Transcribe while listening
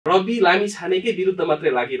रवि लामिछानेकै विरुद्ध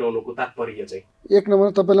मात्रै लागिरहनुको तात्पर्य चाहिँ एक नम्बर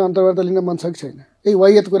तपाईलाई अन्तर्वार्ता लिन मन छ कि छैन? यही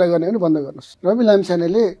वायत कुरा गर्ने हो नि बन्द गर्नुस्। रवि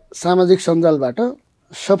लामिछानेले सामाजिक सञ्जालबाट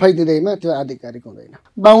सफाई दिँदैमा त्यो आधिकारिक हुँदैन।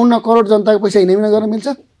 52 करोड जनताको पैसा हिँड्न गर्न मिल्छ?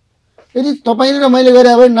 यदि तपाईले र मैले गरे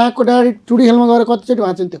भए नाकको डाँडी टुडी खेलमा गएर कतिचोटि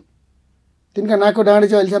भाँचिन्थ्यो? तिनका नाकको डाँडी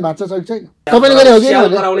चाहिँ अहिले भाँच्न सक्छ छैन? तपाईले गरे हो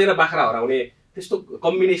कि हराउने र बाख्रा हराउने त्यस्तो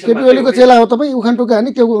कम्बिनेसन केपीओलीको चेला हो तपाई। उखान टुका नि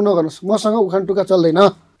त्यो नगर्नुस्। मसँग उखान टुका चल्दैन।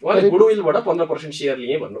 उहाँले गुडविलबाट 15% शेयर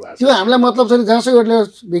लिए भन्नुभएको छ। त्यो हामीलाई मतलब छैन। जहाँसुकैले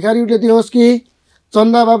भिखारीले दियोस् कि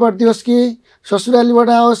चन्दा बाबाट दियोस् कि ससुरालीबाट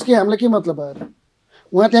आओस् कि हामीलाई के मतलब भएर?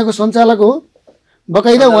 उहाँ त्यहाँको सञ्चालक हो।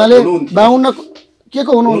 बकाइदा उहाँले 52 के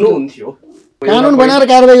को हुनुहुन्थ्यो? कानुन बनाएर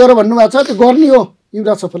कारबाही गर भन्नुभएको छ। त्यो गर्ने हो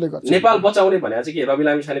युवराज सफलले गर्छ। नेपाल बचाउने भनेको चाहिँ के? रवि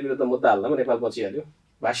लामिछाने विरुद्ध मुद्दा हाल्दामा नेपाल बचिहाल्यो।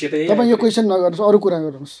 भाष्य त तपाईँ यो क्वेसन नगर्नुहोस्, अरू कुरा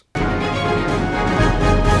गर्नुहोस्।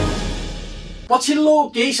 पछिल्लो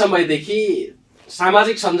केही समयदेखि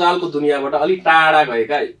सामाजिक सञ्जालको दुनियाँबाट अलि टाढा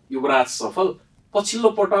गएका युवराज सफल पछिल्लो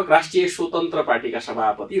पटक राष्ट्रिय स्वतन्त्र पार्टीका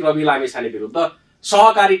सभापति रवि लामिछाने विरुद्ध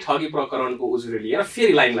सहकारी ठगी प्रकरणको उजुरी लिएर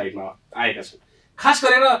फेरि लाइमलाइटमा आएका छन्। खास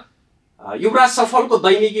गरेर युवराज सफलको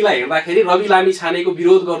दैनिकीलाई हेर्दाखेरि रवि लामिछानेको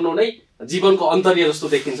विरोध गर्नु नै जीवनको अन्तर्य जस्तो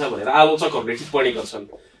देखिन्छ भनेर आलोचकहरूले टिप्पणी गर्छन्।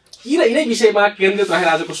 यिनै विषयमा केन्द्रित रहेर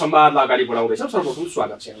आजको संवादलाई अगाडि बढाउँदैछौँ। सर्वप्रथम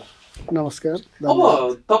स्वागत छ यहाँलाई। नमस्कार। अब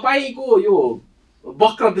तपाईको यो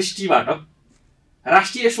वक्र दृष्टिबाट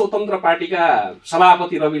राष्ट्रिय स्वतन्त्र पार्टीका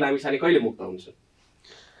सभापति रवि लामिछाने कहिले मुक्त हुन्छ?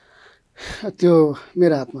 त्यो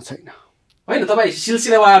मेरो हातमा छैन। हैन, तपाई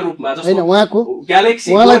सिलसिलावार रूपमा जस्तो हैन उहाँको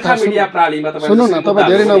ग्यालेक्सी गोर्खा मिडिया प्रणालीमा तपाई सुन्नु न, तपाई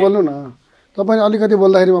धेरै नबोल्नु न। तपाईले अलिकति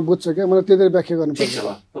बोल्दाखेरि म बुझ्छु के, मलाई त्यति व्याख्या गर्नु पर्छ। ठीक छ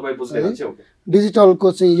ल, तपाई बुझ्दै हुन्छ। ओके, डिजिटलको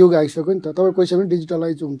चाहिँ युग आइसक्यो नि त। तपाई पैसा पनि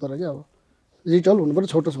डिजिटलाइज हुनु पर्यो के। अब डिजिटल हुनु पर्यो,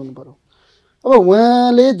 छोटो हुनु पर्यो। अब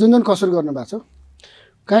उहाँले जुन कसुर गर्नु भएको छ,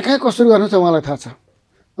 कहाँ कसुर गर्नु छ उहाँलाई थाहा छ।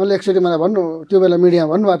 उहाँले एकचोटि मलाई भन्नु, त्यो बेला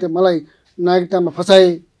मिडियामा भन्नुभएको थियो मलाई नागरिकतामा फसाए,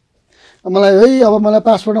 मलाई है अब मलाई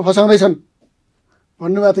पासपोर्टमा फसाउँदैछन्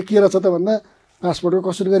भन्नुभएको थियो। के रहेछ त भन्दा पासपोर्टको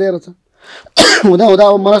कसुर गरिएर छ हुँदा हुँदा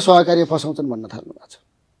अब मलाई सहकारी फसाउँछन् भन्न थाल्नु भएको छ।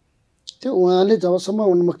 त्यो उहाँले जबसम्म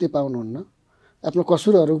उन्मुक्ति पाउनुहुन्न, आफ्नो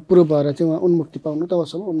कसुरहरू प्रुभ भएर चाहिँ उहाँ उन्मुक्ति पाउनु,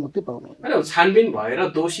 तबसम्म उन्मुक्ति पाउनुहुन्न। हैन, छानबिन भएर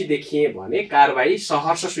दोषी देखिए भने कारबाही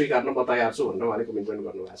सहर्ष स्वीकार्न म तयार छु भनेर उहाँले कमिटमेन्ट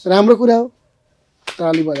गर्नुभएको छ। राम्रो कुरा हो,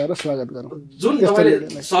 ताली बजाएर स्वागत गरौँ। जुन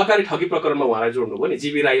तपाईले सहकारी ठगी प्रकरणमा उहाँलाई जोड्नुभयो नि,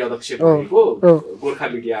 जीवी राई अध्यक्ष भएको गोर्खा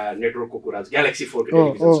मिडिया नेटवर्कको कुरा ग्यालेक्सी 4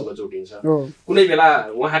 टेलिभिजनसँग जोडिन्छ। कुनै बेला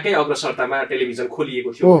उहाँकै अग्रसरतामा टेलिभिजन खोलिएको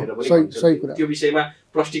थियो भनेर पनि भन्छ। त्यो विषयमा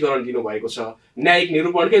प्रष्टीकरण दिनुभएको छ। न्यायिक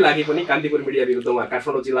निरूपणकै लागि पनि कान्तिपुर मिडिया विरुद्ध उहाँ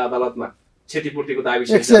काठमाडौँ जिल्ला अदालतमा क्षतिपूर्तिको दाबी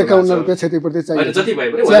 151 रुपैयाँ क्षतिपूर्ति चाहियो। जति भए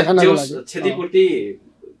पनि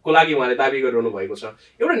क्षतिपूर्तिको लागि उहाँले दाबी गरिरहनु भएको छ।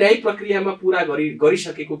 एउटा न्यायिक प्रक्रियामा पूरा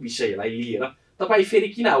गरिसकेको विषयलाई लिएर तपाई फेरि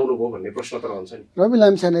किन आउनुभयो भन्ने प्रश्न त रहन्छ नि। रवि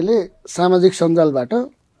लामिछानेले सामाजिक सञ्जालबाट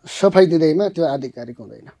सफाई दिँदैमा त्यो आधिकारिक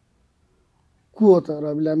हुँदैन। को हो त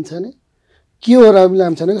रवि लामिछाने? के हो रवि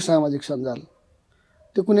लामिछानेको सामाजिक सञ्जाल?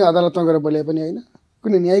 त्यो कुनै अदालतमा गएर बोले पनि होइन,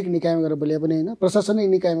 कुनै न्यायिक निकायमा गएर बोले पनि होइन, प्रशासनिक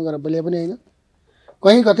निकायमा गएर बोले पनि होइन,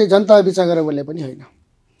 कहीँ कतै जनता बिचा गएर बोले पनि होइन।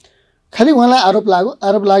 खालि उहाँलाई आरोप लाग्यो।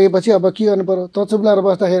 आरोप लागेपछि अब के गर्नु पर्यो? त चुप लाएर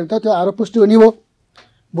बस्दाखेरि त त्यो आरोप पुष्टि हुने भयो।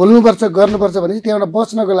 बोल्नुपर्छ, गर्नुपर्छ भने त्यहाँबाट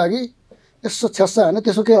बच्नको लागि यसो छ्यास्सा होइन,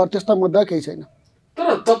 त्यसो केही त्यस्ता मुद्दा केही छैन।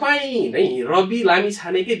 तर तपाईँ नै रवि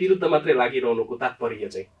लामिछानेकै विरुद्ध मात्रै लागिरहनुको तात्पर्य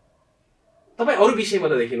चाहिँ तपाईँ अरू विषयमा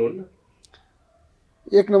त देखिनुहुन्न?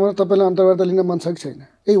 एक नम्बर तपाईँलाई अन्तर्वार्ता लिन मन छ कि छैन?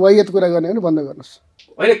 यही वायत कुरा गर्ने हो नि बन्द गर्नुहोस्।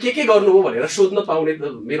 होइन, के गर्नुभयो भनेर सोध्न पाउने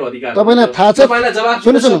त मेरो अधिकार। तपाईँलाई थाहा छ?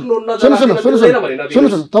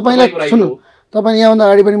 तपाईँ यहाँभन्दा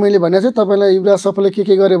अगाडि पनि मैले भनेको छु, तपाईँलाई युवराज सफलले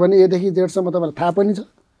के गर्यो भने एदेखि जेडसम्म तपाईँलाई थाहा पनि छ।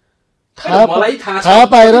 थाहा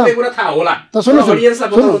पाएर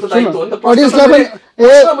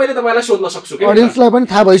अडियन्सलाई पनि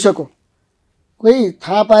थाहा भइसक्यो। कोही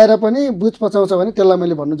थाहा पाएर पनि बुझ पचाउँछ भने त्यसलाई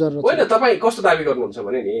मैले भन्नु जरुरत होइन। तपाईँ कस्तो दाबी गर्नुहुन्छ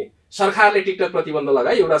भने नि सरकारले टिकटक प्रतिबन्ध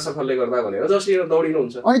लगाए एउटा सफलले गर्दा भनेर जसले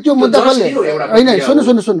दिनुहुन्छ। अनि त्यो मुद्दा कसले? होइन,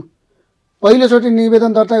 सुन्नु पहिलोचोटि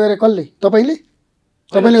निवेदन दर्ता गरे कसले?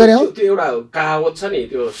 तपाईँले गरे हो? त्यो एउटा कहावत छ नि,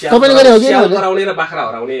 त्यो तपाईँले गरे हो कि? हराउने र बाख्रा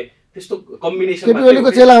हराउने त्यस्तो कम्बिनेसन। केपीओलीको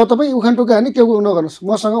चेला हो तपाईँ। उखान टुका नि त्यो नगर्नुहोस्।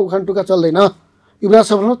 मसँग उखान टुका चल्दैन। युवराज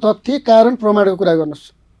सफलमा तथ्य कारण प्रमाणको कुरा गर्नुहोस्।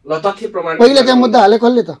 ल, तथ्य प्रमाण पहिला त्यहाँ मुद्दा हाले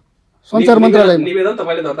कसले त? सञ्चार मन्त्रालयमा निवेदन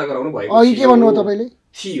तपाईँले दर्ता गराउनु भएको अघि के भन्नुभयो तपाईँले?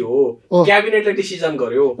 थियो क्याबिनेटले डिसिजन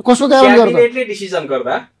गर्यो। कसको कारण गर्दा? क्याबिनेटले डिसिजन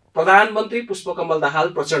गर्दा प्रधानमन्त्री पुष्पकमल दाहाल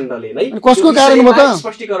प्रचण्डले नै कसको कारण भयो त?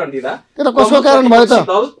 स्पष्टीकरण दिँदा त्यो त कसको कारण भयो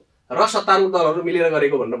त? र सत्तारूढ दलहरू मिलेर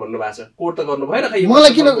गरेको भन्नु भएको छ। कोड त गर्नु भएन।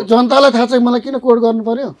 मलाई किन, जनतालाई थाहा छ, मलाई किन कोड गर्नु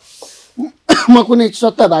पर्यो? म कुनै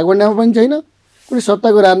सत्ता भागवण्डामा पनि छैन, कुनै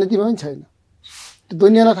सत्ताको राजनीतिमा पनि छैन। त्यो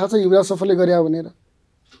दुनियाँलाई थाहा छ युवराज सफलले गरे भनेर।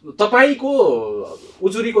 तपाईको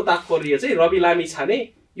उजुरीको तात्पर्य चाहिँ रवि लामिछाने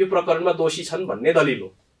यो प्रकरणमा दोषी छन् भन्ने दलिल हो।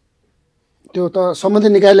 त्यो त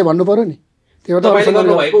सम्बन्धित निकायले भन्नु पर्यो नि। त्यो त तपाईले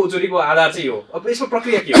गर्नुभएको उजुरीको आधार चाहिँ हो। अब यसको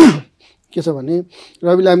प्रक्रिया के हो? के छ भने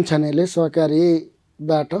रवि लामिछानेले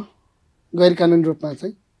सहकारीबाट गैर कानुनी रूपमा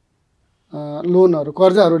चाहिँ लोनहरू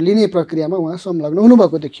कर्जाहरू लिने प्रक्रियामा उहाँ संलग्न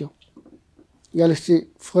हुनुभएको देखियो। ग्यालेक्सी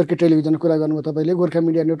 4K टेलिभिजनको कुरा गर्नुभयो, तपाईँले गोर्खा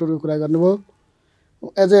मिडिया नेटवर्कको कुरा गर्नुभयो।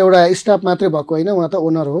 एज एउटा स्टाफ मात्रै भएको होइन, उहाँ त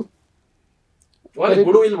ओनर हो। उहाँले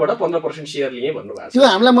गुडविलबाट 15% सेयर लिए भन्नुभएको छ। त्यो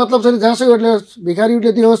हामीलाई मतलब छ जहाँसुकैले होस्,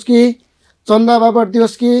 भिखारीहरूले दियोस् कि चन्दा बाबाट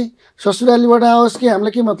दियोस् कि ससुरालीबाट आओस् कि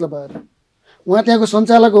हामीलाई के मतलब भयो? उहाँ त्यहाँको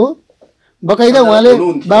सञ्चालक हो। बकाइदा उहाँले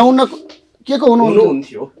 52 के को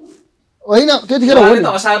हुनुहुन्थ्यो होइन त्यतिखेर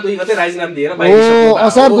असार 2 गते राजीनामा दिएर बाहिर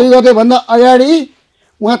असार 2 गते भन्दा अगाडि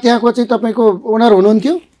उहाँ त्यहाँको चाहिँ तपाईँको ओनर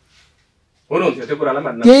हुनुहुन्थ्यो। त्यो कुरालाई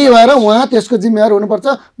मान्न। त्यही भएर उहाँ त्यसको जिम्मेवार हुनुपर्छ।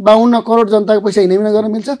 52 करोड जनताको पैसा हिँड्न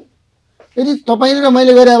गर्न मिल्छ? यदि तपाईँले र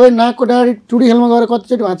मैले गरे अब नाकको डाँडी टुडी खेलमा गएर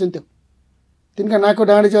कतिचोटि भाँचिन्थ्यो? तिनका नाकको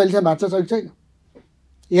डाँडी चाहिँ अहिलेसम्म भाँच्न सकेको छैन।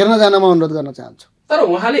 हेर्न जान म अनुरोध गर्न चाहन्छु। तर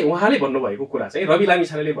उहाँले भन्नुभएको कुरा चाहिँ रवि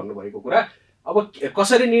लामिछानेले भन्नुभएको कुरा अब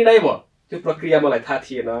कसरी निर्णय भयो त्यो प्रक्रिया मलाई थाहा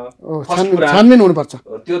थिएन। छानबिन हुनुपर्छ।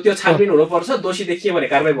 त्यो छानबिन हुनुपर्छ। दोषी देखिए भने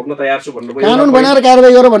कारबाही भोग्न तयार छु भन्नुभयो। कानुन बनाएर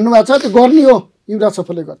कारबाही गर भन्नुभएको छ। त्यो गर्ने हो युवराज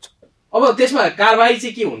सफलले गर्छ। अब त्यसमा कारबाही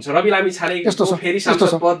चाहिँ के हुन्छ? रवि लामिछाने फेरि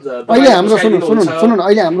सांसद पद अहिले हाम्रो सुन्नु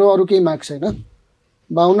अहिले हाम्रो अरू केही माग छैन।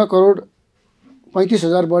 52 करोड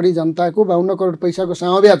 35,000 बढी जनताको 52 करोड पैसाको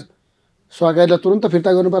सामब्याज सहकारीलाई तुरन्त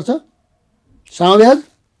फिर्ता गर्नुपर्छ। सामब्याज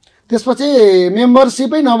त्यसपछि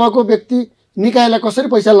मेम्बरसिपै नभएको व्यक्ति निकायलाई कसरी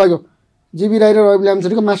पैसा लाग्यो? जीबी राई र रवि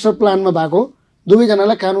लामिछानेको मास्टर प्लानमा भएको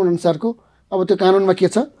दुवैजनालाई कानुन अनुसारको अब त्यो कानुनमा के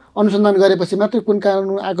छ अनुसन्धान गरेपछि मात्रै कुन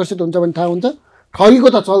कानुन आकर्षित हुन्छ भने थाहा हुन्छ। ठगीको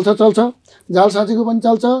त चल्छ, जालसाजीको पनि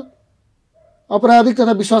चल्छ, अपराधिक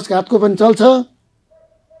तथा विश्वासघातको पनि चल्छ।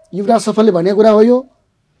 युवराज सफलले भनेको कुरा हो यो।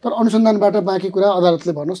 तर अनुसन्धानबाट बाँकी कुरा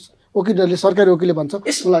अदालतले भनोस्। वकिलहरूले सरकारी वकिलले भन्छ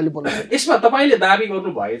यसमा तपाईँले दाबी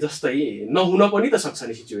गर्नु भए जस्तै नहुन पनि त सक्छ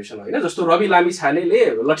नि सिचुएसन होइन? जस्तो रवि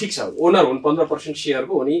लामिछानेले ल ठिक छ ओनर हुन् 15%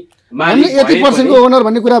 सेयरको हुने मालिक 80% को ओनर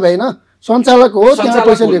भन्ने कुरा भएन। सञ्चालक हो, त्यहाँ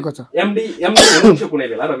पैसा लिएको छ। एमडी हुनुहुन्थ्यो कुनै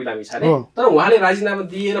बेला रवि लामिछाने। तर उहाँले राजीनामा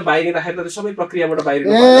दिएर बाहिरिँदाखेरि त सबै प्रक्रियाबाट बाहिर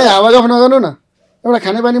हावागफ नगर्नु न। एउटा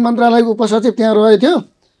खानेपानी मन्त्रालयको उपसचिव त्यहाँ रहेको थियो।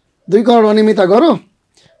 2 करोड अनियमितता गरो,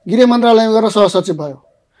 गृह मन्त्रालयमा गएर सहसचिव भयो।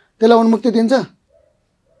 त्यसलाई उन्मुक्ति दिन्छ?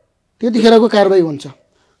 त्यतिखेरको कारबाही हुन्छ।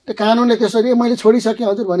 त्यो कानुनले त्यसरी मैले छोडिसकेँ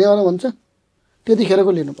हजुर भनेवाला हुन्छ।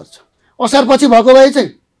 त्यतिखेरको लिनुपर्छ। असार पछि भएको भए चाहिँ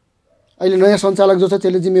अहिले नयाँ सञ्चालक जो छ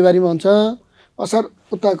त्यसले जिम्मेवारीमा हुन्छ। असार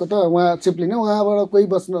उताको त उहाँ चिप्लिने, उहाँबाट कोही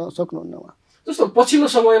बच्न सक्नुहुन्न। उहाँ जस्तो पछिल्लो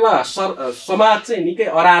समयमा समाज चाहिँ निकै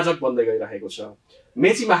अराजक बन्दै गइरहेको छ।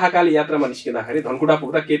 मेची महाकाली यात्रामा निस्किँदाखेरि धनकुटा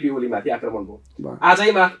पुग्दा केपी ओलीमाथि आक्रमण भयो।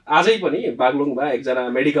 आजै पनि बागलुङमा एकजना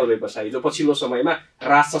मेडिकल व्यवसायी जो पछिल्लो समयमा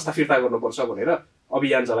राज संस्था फिर्ता गर्नुपर्छ भनेर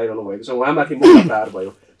अभियान चलाइरहनु भएको छ, उहाँमाथि मुक्का प्रहार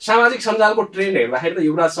भयो। सामाजिक सञ्जालको ट्रेन्ड हेर्दाखेरि त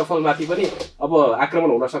युवराज सफलमाथि पनि अब आक्रमण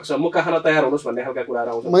हुन सक्छ, मुक्का खान तयार हुनुहोस् भन्ने खालका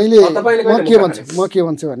कुराहरू आउँछ। म के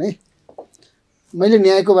भन्छु भने मैले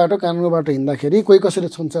न्यायको बाटो कानुनको बाटो हिँड्दाखेरि कोही कसैले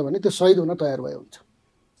छुन्छ भने त्यो शहीद हुन तयार भयो हुन्छ।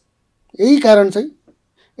 यही कारण चाहिँ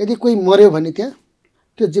यदि कोही मर्यो भने त्यहाँ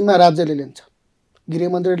त्यो जिम्मा राज्यले लिन्छ,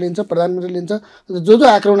 गृहमन्त्रीले लिन्छ, प्रधानमन्त्रीले लिन्छ। जो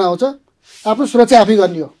आक्रमण आउँछ आफ्नो सुरक्षा आफै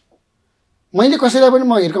गर्ने हो। मैले कसैलाई पनि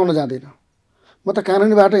म हिर्काउन जाँदैन। म त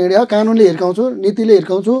कानुनी बाटो हिँड्यो, कानुनले हिर्काउँछु, नीतिले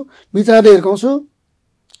हिर्काउँछु, विचारले हिर्काउँछु।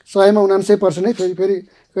 100% नै फेरि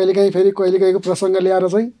कहिलेकाहीँको प्रसङ्ग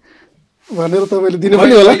ल्याएर चाहिँ भनेर तपाईँले दिनु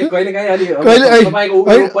पनि होला।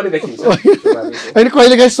 होइन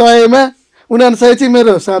कहिलेकाहीँ 100मा 99 चाहिँ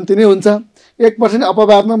मेरो शान्ति नै हुन्छ। 1%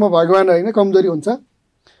 अपवादमा म भगवान होइन, कमजोरी हुन्छ,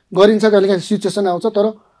 गरिन्छ, कहिलेकाहीँ सिचुएसन आउँछ। तर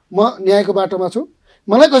म न्यायको बाटोमा छु।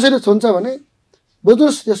 मलाई कसैले छुन्छ भने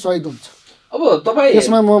बुझ्नुहोस् त्यो शहीद हुन्छ। अब तपाईँ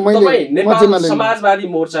नेपाल समाजवादी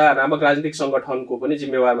मोर्चा नामक राजनीतिक सङ्गठनको पनि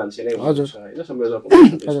जिम्मेवार मान्छे नै हुनुहुन्छ होइन, संयोजक।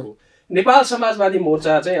 नेपाल समाजवादी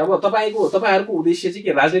मोर्चा चाहिँ अब तपाईँहरूको उद्देश्य चाहिँ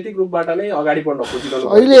के राजनीतिक रूपबाट नै अगाडि बढ्न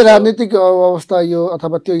खोजिरहनु? अहिले राजनीतिक अवस्था यो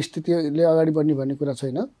अथवा त्यो स्थितिले अगाडि बढ्ने भन्ने कुरा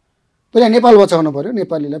छैन। पहिला नेपाल बचाउनु पर्यो।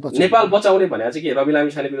 नेपालीलाई नेपाल बचाउने भने चाहिँ के रवि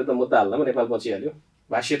लामिछाने विरुद्ध मुद्दा हाल्नमा नेपाल बचिहाल्यो?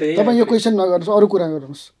 भाष्य त तपाईँ यो क्वेसन नगर्नुहोस्, अरू कुरा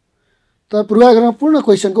गर्नुहोस्। त पूर्वाग्रहपूर्ण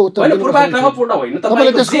क्वेसनको उत्तर पूर्वाग्रहपूर्ण होइन।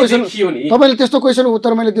 तपाईँले त्यस्तो क्वेसनको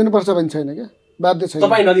उत्तर मैले दिनुपर्छ भन्ने छैन क्या, बाध्य छैन।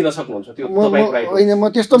 तपाईँ नदिन सक्नुहुन्छ त्यो होइन। म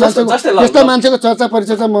त्यस्तो मान्छेको चर्चा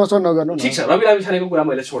परिचर्चा मसँग नगर्नु। ठिक छ, रवि लामिछानेको कुरा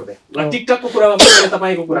मैले छोड्दै ल टिकटकको कुरामा मैले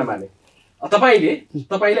तपाईँको कुरा माने।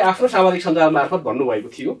 तपाईँले आफ्नो सामाजिक सञ्जाल मार्फत भन्नुभएको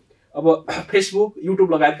थियो अब फेसबुक युट्युब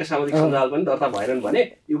लगायतका सामाजिक सञ्जाल पनि दर्ता भएनन् भने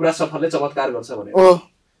युवराज सफलले चमत्कार गर्छ भने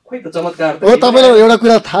खोइ त चमत्कार हो। तपाईँलाई एउटा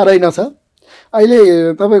कुरा थाहा रहेनछ,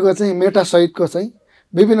 अहिले तपाईँको चाहिँ मेटा सहितको चाहिँ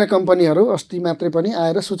विभिन्न कम्पनीहरू अस्ति मात्रै पनि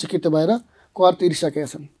आएर सूचीकृत भएर कर तिरिसकेका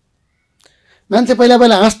छन्। मान्छे पहिला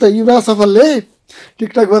हाँस्दा युवराज सफलले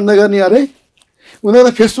टिकटक बन्द गर्ने अरे, उनीहरू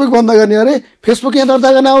त फेसबुक बन्द गर्ने अरे, फेसबुक यहाँ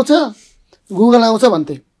दर्ता गर्न आउँछ, गुगल आउँछ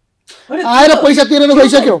भन्थे, आएर पैसा तिरेर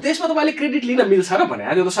गइसक्यो। त्यसमा तपाईँले क्रेडिट लिन मिल्छ र भने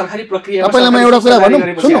त्यो त सरकारी प्रक्रिया। तपाईँलाई म एउटा कुरा भनौँ,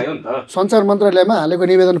 सुन्नु, सञ्चार मन्त्रालयमा हालेको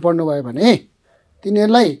निवेदन पढ्नुभयो भने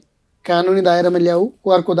तिनीहरूलाई कानुनी दायरामा ल्याऊ,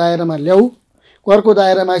 करको दायरामा ल्याऊ, करको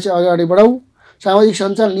दायरामा चाहिँ अगाडि बढाऊ, सामाजिक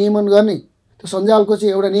सञ्जाल नियमन गर्ने त्यो सञ्जालको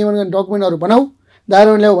चाहिँ एउटा नियमन गर्ने डकुमेन्टहरू बनाऊ,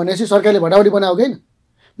 दायरामा ल्याऊ भनेपछि सरकारले भडाउडी बनाएको होइन।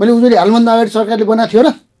 मैले उजुरी हालभन्दा अगाडि सरकारले बनाएको थियो र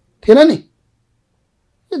थिएन नि।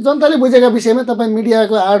 यो जनताले बुझेका विषयमा तपाईँ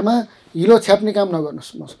मिडियाको आडमा हिलो छ्याप्ने काम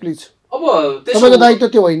नगर्नुहोस् प्लिज। अब तपाईँको दायित्व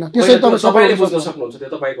त्यो होइन, त्यसै तपाईँले बुझ्न सक्नुहुन्छ, त्यो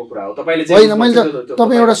तपाईँको कुरा हो। तपाईँले होइन, मैले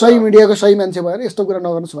तपाईँ एउटा सही मिडियाको सही मान्छे भएर यस्तो कुरा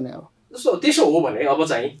नगर्नुहोस् भने हो। त्यसो हो भने अब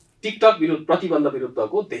चाहिँ टिकटक विरुद्ध प्रतिबन्ध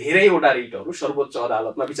विरुद्धको धेरैवटा रिटहरू सर्वोच्च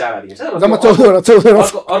अदालतमा विचाराधीन छ। जम्मा 14वटा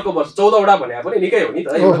अर्को वर्ष 14वटा भने पनि निकै हो नि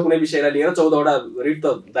त। एउटा कुनै विषयलाई लिएर 14वटा रिट त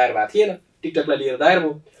दायर भएको थिएन, टिकटकलाई लिएर दायर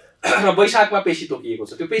भयो र वैशाखमा पेशी तोकिएको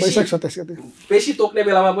छ। त्यो पेशी तोक्ने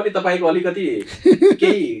बेलामा पनि तपाईँको अलिकति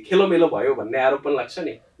केही खेलोमेलो भयो भन्ने आरोप पनि लाग्छ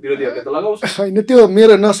नि, विरोधीहरूले त लगाउँछ। होइन, त्यो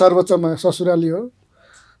मेरो न सर्वोच्चमा ससुराली हो,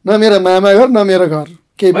 न मेरो मामा घर, न मेरो घर,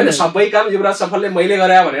 केही होइन। सबै काम युवराज सफलले मैले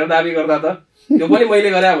गरे भनेर दाबी गर्दा त त्यो पनि मैले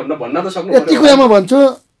गरे भन्न त सक्नु। यति कुरा म भन्छु,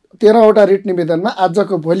 13वटा रिट निवेदनमा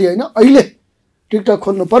आजको भोलि होइन अहिले टिकटक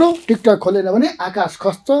खोल्नु पर्यो। टिकटक खोलेन भने आकाश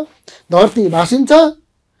खस्छ, धरती भासिन्छ,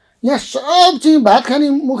 यहाँ सब चाहिँ भात खाने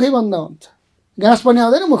मुखै बन्द हुन्छ, घाँस पनि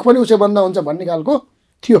आउँदैन, मुख पनि उसै बन्द हुन्छ भन्ने खालको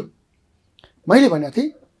थियो। मैले भनेको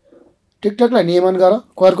थिएँ टिकटकलाई नियमन गर,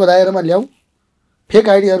 करको दायरामा ल्याऊ, फेक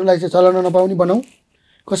आइडीहरूलाई चाहिँ चलाउन नपाउने बनाऊ,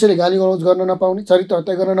 कसैले गाली गलौज गर्न नपाउने, चरित्र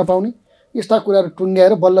हत्या गर्न नपाउने, यस्ता कुराहरू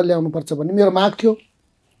टुङ्ग्याएर बल्ल ल्याउनुपर्छ भन्ने मेरो माग थियो।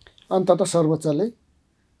 अन्ततः सर्वोच्चले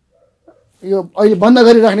यो अहिले बन्द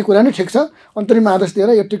गरिराख्ने कुरा नै ठिक छ, अन्तरिम आदेश दिएर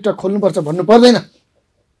यो टिकटक खोल्नुपर्छ भन्नु पर्दैन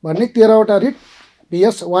भन्ने 13वटा रिट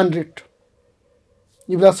PS 1 रिट।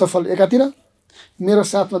 युवराज सफल एकातिर, मेरो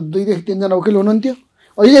साथमा 2 देखि 3 जना वकिल हुनुहुन्थ्यो।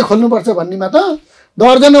 अहिले खोल्नुपर्छ भन्नेमा त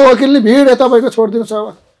दर्जन वकिलले भिड तपाईँको छोडिदिनुहोस्।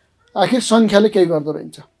 अब आखिर सङ्ख्याले केही गर्दो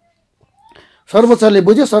रहेछ। सर्वोच्चले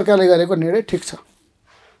बुझ्यो, सरकारले गरेको निर्णय ठिक छ।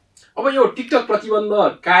 अब यो टिकटक प्रतिबन्ध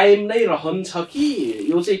कायम नै रहन्छ कि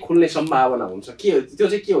यो चाहिँ खुल्ने सम्भावना हुन्छ, के त्यो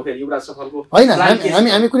चाहिँ के हो फेरि युवराज सफलको? होइन,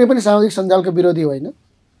 हामी कुनै पनि सामाजिक सञ्जालको विरोधी होइन।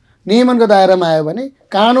 नियमनको दायरामा आयो भने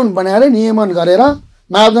कानुन बनाएर नियमन गरेर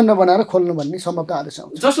मापदण्ड बनाएर खोल्नु भन्ने सम्भवतः आदेश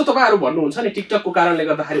आउँछ। जस्तो तपाईँहरू भन्नुहुन्छ नि टिकटकको कारणले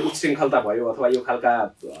गर्दाखेरि उच्छृङ्खलता भयो अथवा यो खालका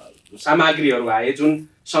सामग्रीहरू आए जुन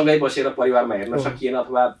सँगै बसेर परिवारमा हेर्न सकिएन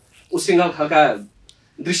अथवा उच्छृङ्खल खालका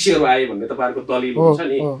दृश्यहरू आए भन्ने तपाईँहरूको दलिल हुन्छ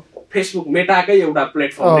नि। फेसबुक मेटाकै एउटा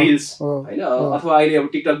प्लेटफर्म रिल्स होइन, अथवा अहिले अब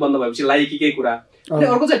टिकटक बन्द भएपछि लाइकीकै कुरा। अनि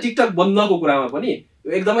अर्को चाहिँ टिकटक बन्दको कुरामा पनि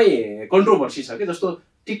एकदमै कन्ट्रोभर्सी छ कि, जस्तो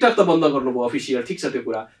टिकटक त बन्द गर्नुभयो अफिसियल, ठिक छ त्यो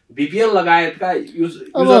कुरा, VPN लगायतका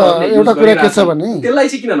एउटा कुरा के छ भने त्यसलाई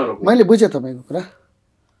चाहिँ किन नरोक्नु? मैले बुझेँ तपाईँको कुरा।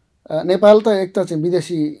 नेपाल त एक त चाहिँ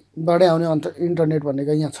विदेशीबाटै आउने इन्टरनेट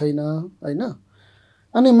भनेको यहाँ छैन होइन।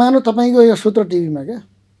 अनि मानौ तपाईँको यो सूत्र टिभीमा क्या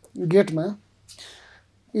गेटमा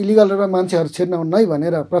इलिगल रूपमा मान्छेहरू छिर्न हुन्न है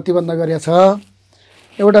भनेर प्रतिबन्ध गरेको छ।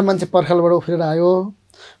 एउटा मान्छे पर्खालबाट उफ्रेर आयो,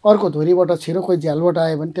 अर्को धुरीबाट छिरो, कोही झ्यालबाट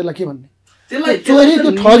आयो भने त्यसलाई के भन्ने? चोरी,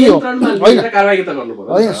 त्यो ठगी हो होइन।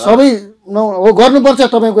 सबै हो गर्नुपर्छ,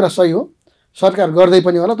 तपाईँको कुरा सही हो, सरकार गर्दै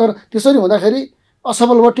पनि होला। तर त्यसरी हुँदाखेरि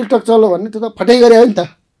असफल भयो टिकटक चल्यो भन्ने त्यो त फटाइ गरे हो नि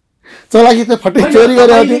त, चलाकी त फटाइ चोरी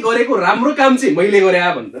गरेको राम्रो काम चाहिँ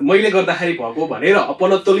मैले गर्दाखेरि भएको भनेर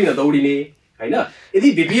अपनत्व लिन दौडिने होइन। यदि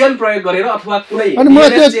VPN प्रयोग गरेर अथवा कुनै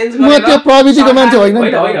त्यो प्रविधिको मान्छे होइन,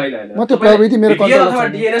 म त्यो प्रविधि मेरो अथवा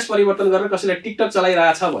DNS परिवर्तन गरेर कसैले टिकटक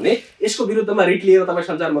चलाइरहेछ भने यसको विरुद्धमा रिट लिएर तपाईँ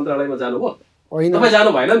सञ्चार मन्त्रालयमा जानुभयो? होइन, तपाईँ जानु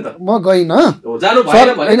भएन नि त। म गइनँ। जानु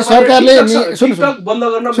भएन भने सरकारले टिकटक बन्द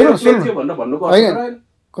गर्न थियो भन्नु भन्नुको होइन।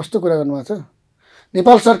 कस्तो कुरा गर्नुभएको छ?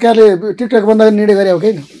 नेपाल सरकारले टिकटक बन्द गर्ने निर्णय गरे हो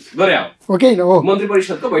कि हो कि हो? मन्त्री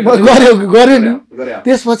परिषदको गर्यो नि।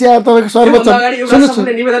 त्यसपछि अब तपाईँको सर्वोच्च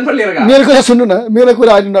मेरो कुरा सुन्नु न, मेरो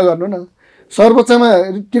कुरा अहिले नगर्नु न। सर्वोच्चमा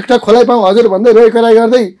टिकटक खोलाइ पाऊँ हजुर भन्दै रोइ कराइ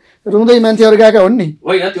गर्दै रुँदै मान्छेहरू गएका हुन् नि।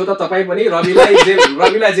 होइन, त्यो त तपाईँ पनि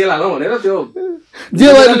रविलाई जेल हालौँ भनेर त्यो जे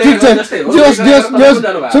भए पनि ठिक छ,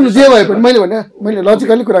 सुन्नु जे भए पनि मैले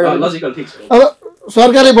लजिकली कुरा गरेँ। अब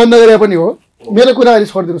सरकारले बन्द गरे पनि हो, मेरो कुरा अहिले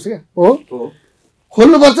छोडिदिनुहोस् क्या। हो,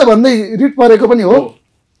 खोल्नुपर्छ भन्दै रिट परेको पनि हो,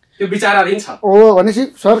 त्यो विचाराधीन छ हो भनेपछि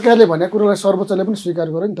सरकारले भनेको कुरोलाई सर्वोच्चले पनि स्वीकार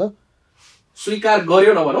गर्यो नि त। स्वीकार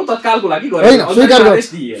गर्यो नभनौँ, तत्कालको लागि होइन,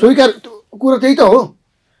 स्वीकार कुरो त्यही त हो।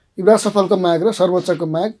 युवराज सफलको माग र सर्वोच्चको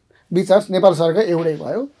माग विचार नेपाल सरकार एउटै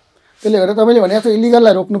भयो। त्यसले गर्दा तपाईँले भनेको छ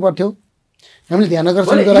इलिगललाई रोक्नु पर्थ्यो, हामीले ध्यान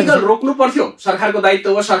आकर्षण भने गराएको इलिगल रोक्नु पर्थ्यो, सरकारको दायित्व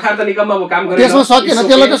हो, सरकार त निकममा काम गरेन, त्यसमा सकेन,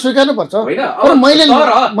 त्यसलाई त स्वीकार्नु पर्छ। होइन तर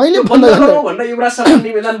मैले बन्द गरौँ भनेर युवराज सरकार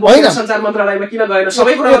निवेदन बोकेर सञ्चार मन्त्रालयमा किन गएन?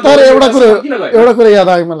 सबै कुरा तर एउटा कुरा याद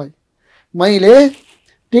आयो मलाई, मैले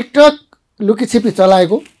टिकटक लुकीछिपी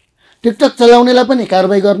चलाएको, टिकटक चलाउनेलाई पनि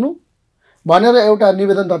कारबाही गर्नु भनेर एउटा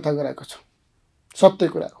निवेदन दर्ता गराएको छु। सत्य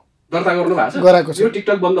कुरा हो, दर्ता गर्नु भएको छ, गराएको छु। यो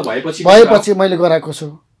टिकटक बन्द भएपछि मैले गराएको छु।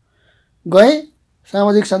 गएँ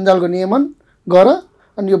सामाजिक सञ्जालको नियमन गर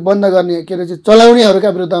अनि यो बन्द गर्ने के अरे चाहिँ चलाउनेहरूका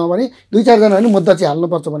विरुद्धमा पनि 2-4 जना होइन मुद्दा चाहिँ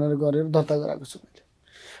हाल्नुपर्छ भनेर गरेर दर्ता गराएको छु मैले।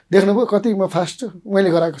 देख्नुभयो कति म फास्ट छु, मैले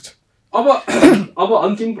गराएको छु। अब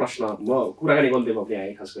अन्तिम प्रश्न, म कुराकानी गन्तव्यमा पनि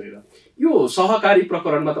आएँ। खास गरेर यो सहकारी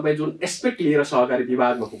प्रकरणमा तपाईँ जुन एस्पेक्ट लिएर सहकारी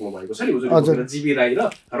विभागमा पुग्नु भएको छ नि, हुजुर जीवी राई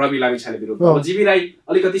र रवि लामिछाने विरुद्ध। अब जीवी राई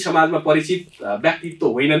अलिकति समाजमा परिचित व्यक्तित्व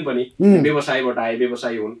होइनन् पनि, व्यवसायबाट आए,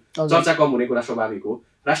 व्यवसायी हुन्, चर्चा कम हुने कुरा स्वाभाविक हो।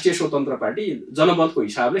 राष्ट्रिय स्वतन्त्र पार्टी जनमतको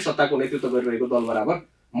हिसाबले सत्ताको नेतृत्व गरिरहेको दल बराबर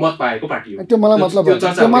मत पाएको पार्टी हो। त्यो मलाई मतलब होइन,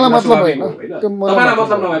 तपाईँलाई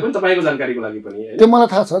मतलब नभए पनि तपाईँको जानकारीको लागि पनि त्यो मलाई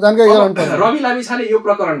थाहा छ, जानकारी गराउनु पर्छ। रवि लामिछाने यो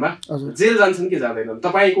प्रकरणमा जेल जान्छन् कि जाँदैनन्?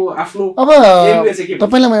 तपाईँको आफ्नो अब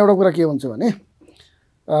तपाईँलाई म एउटा कुरा के भन्छु भने,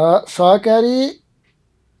 सहकारी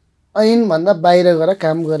ऐनभन्दा बाहिर गएर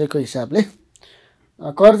काम गरेको हिसाबले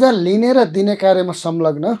कर्जा लिने र दिने कार्यमा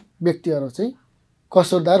संलग्न व्यक्तिहरू चाहिँ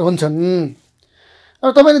कसुरदार हुन्छन्। अब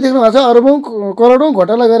तपाईँले देख्नु भएको छ अरबौँ करोडौँ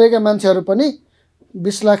घोटाला गरेका मान्छेहरू पनि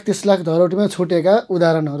 20 लाख 30 लाख धरोटीमा छुटेका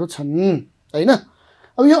उदाहरणहरू छन् होइन।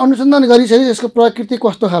 अब यो अनुसन्धान गरिसके यसको प्रकृति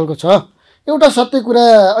कस्तो खालको छ, एउटा सत्य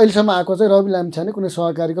कुरा अहिलेसम्म आएको चाहिँ रवि लामिछाने कुनै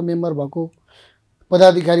सहकारीको मेम्बर भएको,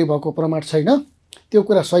 पदाधिकारी भएको प्रमाण छैन। त्यो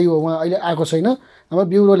कुरा सही हो, उहाँ अहिले आएको छैन, हाम्रो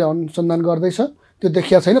ब्युरोले अनुसन्धान गर्दैछ, त्यो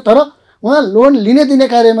देखिया छैन। तर उहाँ लोन लिने दिने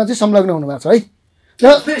कार्यमा चाहिँ संलग्न हुनुभएको छ है।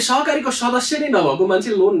 सहकारीको सदस्य नै नभएको मान्छे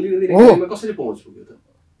लोन लिने दिने कार्यमा कसरी पहुँच पुग्यो त?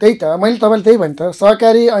 त्यही त मैले तपाईँले त्यही भने त,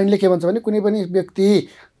 सहकारी ऐनले के भन्छ भने कुनै पनि व्यक्ति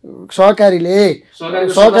सहकारीले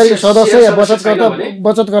सहकारी सदस्य या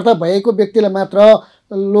बचतकर्ता भएको व्यक्तिलाई मात्र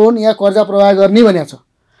लोन या कर्जा प्रवाह गर्ने भनेको छ।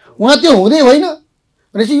 उहाँ त्यो हुँदै होइन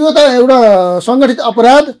भनेपछि यो त एउटा सङ्गठित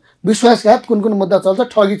अपराध, विश्वासघात, कुन कुन मुद्दा चल्छ,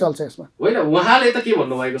 ठगी चल्छ यसमा। होइन, उहाँले त के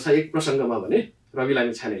भन्नुभएको छ एक प्रसङ्गमा भने, रवि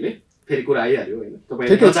लामिछानेले, फेरि कुरा आइहाल्यो होइन,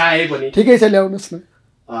 तपाईँले नचाहे पनि ठिकै छ, ल्याउनुहोस् न।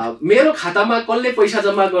 मेरो खातामा कसले पैसा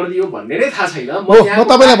जम्मा गरिदियो भन्ने नै थाहा छैन। म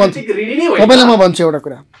तपाईँलाई भन्छु एउटा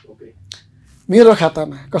कुरा, मेरो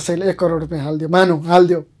खातामा कसैले 1 करोड रुपियाँ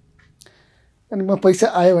हालिदियो अनि म पैसा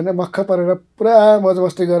आयो भने मक्ख परेर पुरा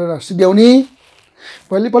मजमस्ती गरेर सिध्याउने,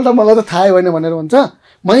 पहिलोपल्ट मलाई त थाहै होइन भनेर भन्छ।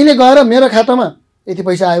 मैले गएर मेरो खातामा यति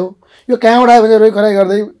पैसा आयो, यो कहाँबाट आयो भने रोइ खराइ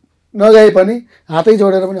गर्दै नगए पनि हातै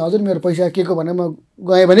जोडेर पनि हजुर मेरो पैसा के को भने म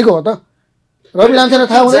गएँ भनेको हो त। रवि लामिछाने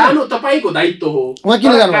थाहा हुँदैन, तपाईको दायित्व हो। उहाँ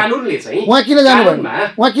किन जानु कानुनले चाहिँ उहाँ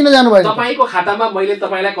किन जानु भयो? तपाईको खातामा मैले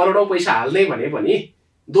तपाईलाई करोडौं पैसा हाल्दै भने पनि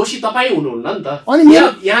दोषी तपाई हुनुहुन्न नि त। अनि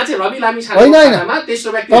यहाँ चाहिँ रवि लामिछानेको खातामा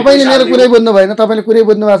तेस्रो व्यक्ति, तपाईले मेरो कुरै बुझ्नु भएन, तपाईले कुरै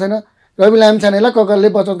बुझ्नु भएको छैन। रवि लामिछानेलाई ककरले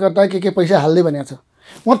बचतकर्ता के पैसा हाल्दै भनेको छ,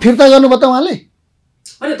 उहाँ फिर्ता गर्नुभयो त उहाँले।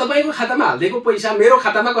 अनि तपाईको खातामा हाल्दिएको पैसा मेरो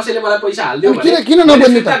खातामा कसैले मलाई पैसा हाल्दियो भने किन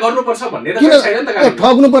नबन्ने त? गर्नुपर्छ भन्ने त छैन नि त।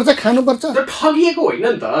 ठग्नुपर्छ, खानुपर्छ, त्यो ठगिएको होइन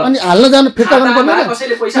नि त। अनि हाल्न जानु फिर्ता गर्नु पर्दैन,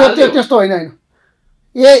 कसैले पैसा हाल्दियो त्यस्तो होइन।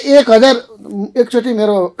 1000 एकचोटि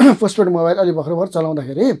मेरो पोस्टपेड मोबाइल अलि भर्खर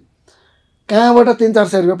चलाउँदाखेरि कहाँबाट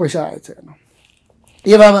 300-400 रुपियाँ पैसा आएछ।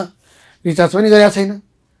 ए बाबा, रिचार्ज पनि गरेको छैन,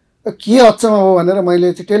 के अचम्म हो भनेर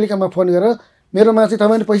मैले चाहिँ टेलिकममा फोन गरेर मेरोमा चाहिँ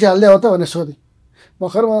तपाईँले पैसा हाल्दै हो त भनेर सोधेँ।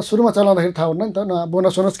 भर्खर म सुरुमा चलाउँदाखेरि थाहा हुन्न नि त,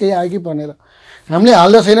 बोनस सोनस केही आयो कि भनेर। हामीले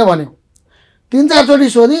हाल्दा छैन भन्यो, 3-4 चोटि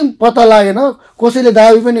सोध्यौँ, पत्ता लागेन, कसैले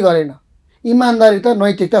दाबी पनि गरेन। इमान्दारिता,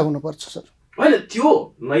 नैतिकता हुनुपर्छ सर। होइन, त्यो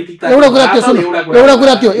नैतिकता एउटा कुरा त्यो सुन्नु,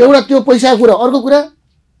 एउटा त्यो पैसा कुरा। अर्को कुरा,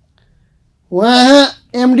 उहाँ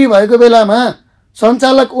एमडी भएको बेलामा,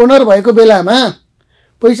 सञ्चालक ओनर भएको बेलामा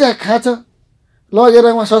पैसा खान्छ, लगेर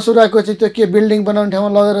उहाँ ससुराको चाहिँ त्यो के बिल्डिङ बनाउने ठाउँमा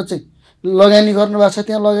लगेर चाहिँ लगानी गर्नुभएको छ,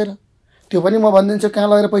 त्यहाँ लगेर त्यो पनि म भनिदिन्छु कहाँ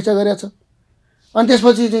लगेर पैसा गरेको छ। अनि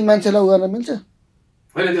त्यसपछि चाहिँ मान्छेलाई उ गर्न मिल्छ?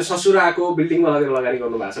 होइन, त्यो ससुराको बिल्डिङमा लगेर लगानी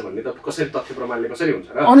गर्नुभएको छ भन्ने त कसरी तथ्य प्रमाणले कसरी हुन्छ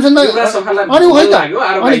र? अनुसन्धान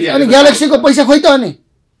अनि ग्यालेक्सीको पैसा खोइ त? अनि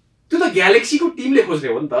त्यो त ग्यालेक्सीको टिमले खोज्ने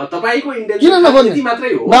हो नि त, तपाईको किन नखोज्ने?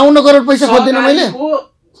 52 करोड पैसा खोज्दिन मैले,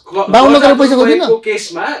 52 करोड पैसा खोज्दिन।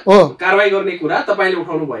 केसमा कारबाही गर्ने कुरा तपाईले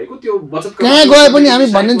उठाउनु भएको त्यो बचत कहाँ गए पनि हामी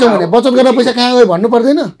भनिदिन्छौँ भने बचत गरेर पैसा कहाँ गयो भन्नु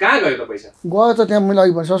पर्दैन? कहाँ गयो त पैसा? गयो त त्यहाँ मैले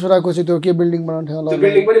अघि भने ससुराको चाहिँ त्यो के बिल्डिङ बनाउने ठाउँ त्यो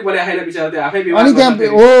बिल्डिङ पनि बनाएन बिचारा, त्यो आफै बिमार। अनि त्यहाँ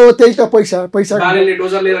हो त्यही त पैसा बारेले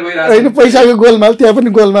डोजर लिएर गइरहेछ हैन, पैसाको गोलमाल, त्यहाँ पनि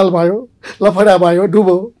गोलमाल भयो, लफडा भयो,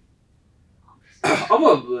 डुबो। अब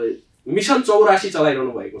मिसन 84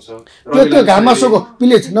 चलाइरहनु भएको छ, त्यो घाममा सोको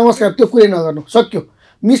प्लिज नमस्कार, त्यो कुरै नगर्नु, सक्यो।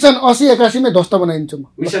 मिसन 80-81 मै ध्वस्त बनाइदिन्छु म।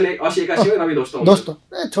 मिसन 80-81 मै रवि ध्वस्त ध्वस्त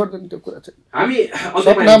छोड्दिनु त्यो कुरा चाहिँ। हामी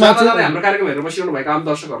हाम्रो कार्यक्रम हेरेर बसिरहनु भएका आम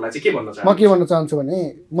दर्शकहरूलाई चाहिँ के भन्न चाहन्छु? म के भन्न चाहन्छु भने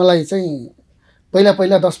मलाई चाहिँ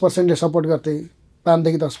पहिला 10%ले सपोर्ट गर्थे, 5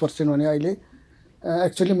 देखि 10% भने अहिले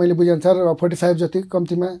एक्चुअली मैले बुझेअनुसार 45 जति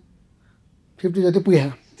कम्तीमा 50 जति पुगे।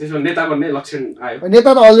 त्यसमा नेता बन्ने लक्षण आयो?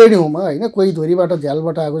 नेता त अलरेडी हुँ म होइन, कोही धुरीबाट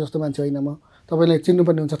झ्यालबाट आएको जस्तो मान्छे होइन म। तपाईँले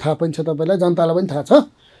चिन्नुपर्ने हुन्छ, थाहा पनि छ तपाईँलाई, जनतालाई पनि थाहा छ।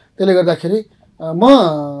 त्यसले गर्दाखेरि म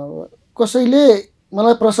कसैले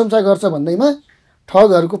मलाई प्रशंसा गर्छ भन्दैमा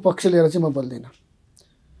ठगहरूको पक्ष लिएर चाहिँ म बोल्दिनँ।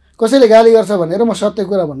 कसैले गाली गर्छ भनेर म सत्य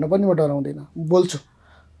कुरा भन्न पनि म डराउँदिनँ, बोल्छु।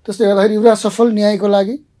 त्यसले गर्दाखेरि युवराज सफल न्यायको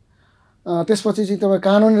लागि, त्यसपछि चाहिँ तपाईँ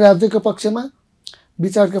कानुनी राज्यको पक्षमा,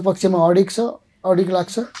 विचारको पक्षमा अडिग छ, अडिग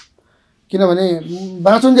लाग्छ। किनभने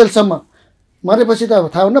बाँचुन्जेलसम्म, मरेपछि त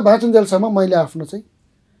थाहा हुन्न, बाँचुन्जेलसम्म मैले आफ्नो चाहिँ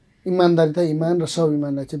इमान्दारिता, इमान र सब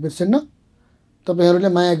इमानलाई चाहिँ बिर्सिन्न। तपाईँहरूले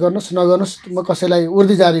माया गर्नुहोस् नगर्नुहोस्, म कसैलाई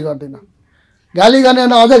उर्दी जारी गर्दिनँ। गाली गर्ने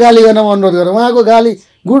भने अझ गाली गर्न म अनुरोध गरेँ। उहाँको गाली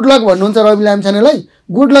गुड लक भन्नुहुन्छ रवि लामिछानेलाई,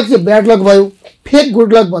 गुड लक चाहिँ ब्याड लक भयो, फेक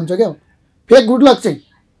गुड लक भन्छ क्या, फेक गुड लक चाहिँ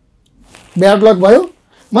ब्याड लक भयो।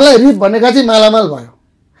 मलाई रिप भनेका चाहिँ मालामाल भयो।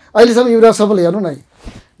 अहिलेसम्म युवराज सफल हेर्नु न,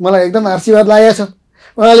 मलाई एकदम आशीर्वाद लागेको छ।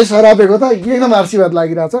 उहाँले सरापेको त एकदम आशीर्वाद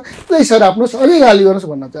लागिरहेछ। त्यही सराप्नुहोस्, अझै गाली गर्नुहोस्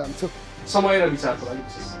भन्न चाहन्छु। समय र विचारको लागि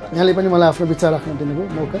यहाँले पनि मलाई आफ्नो विचार राख्न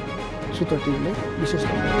दिनुभयो मौका, सूत्र टिभीलाई विशेष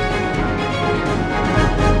धन्यवाद।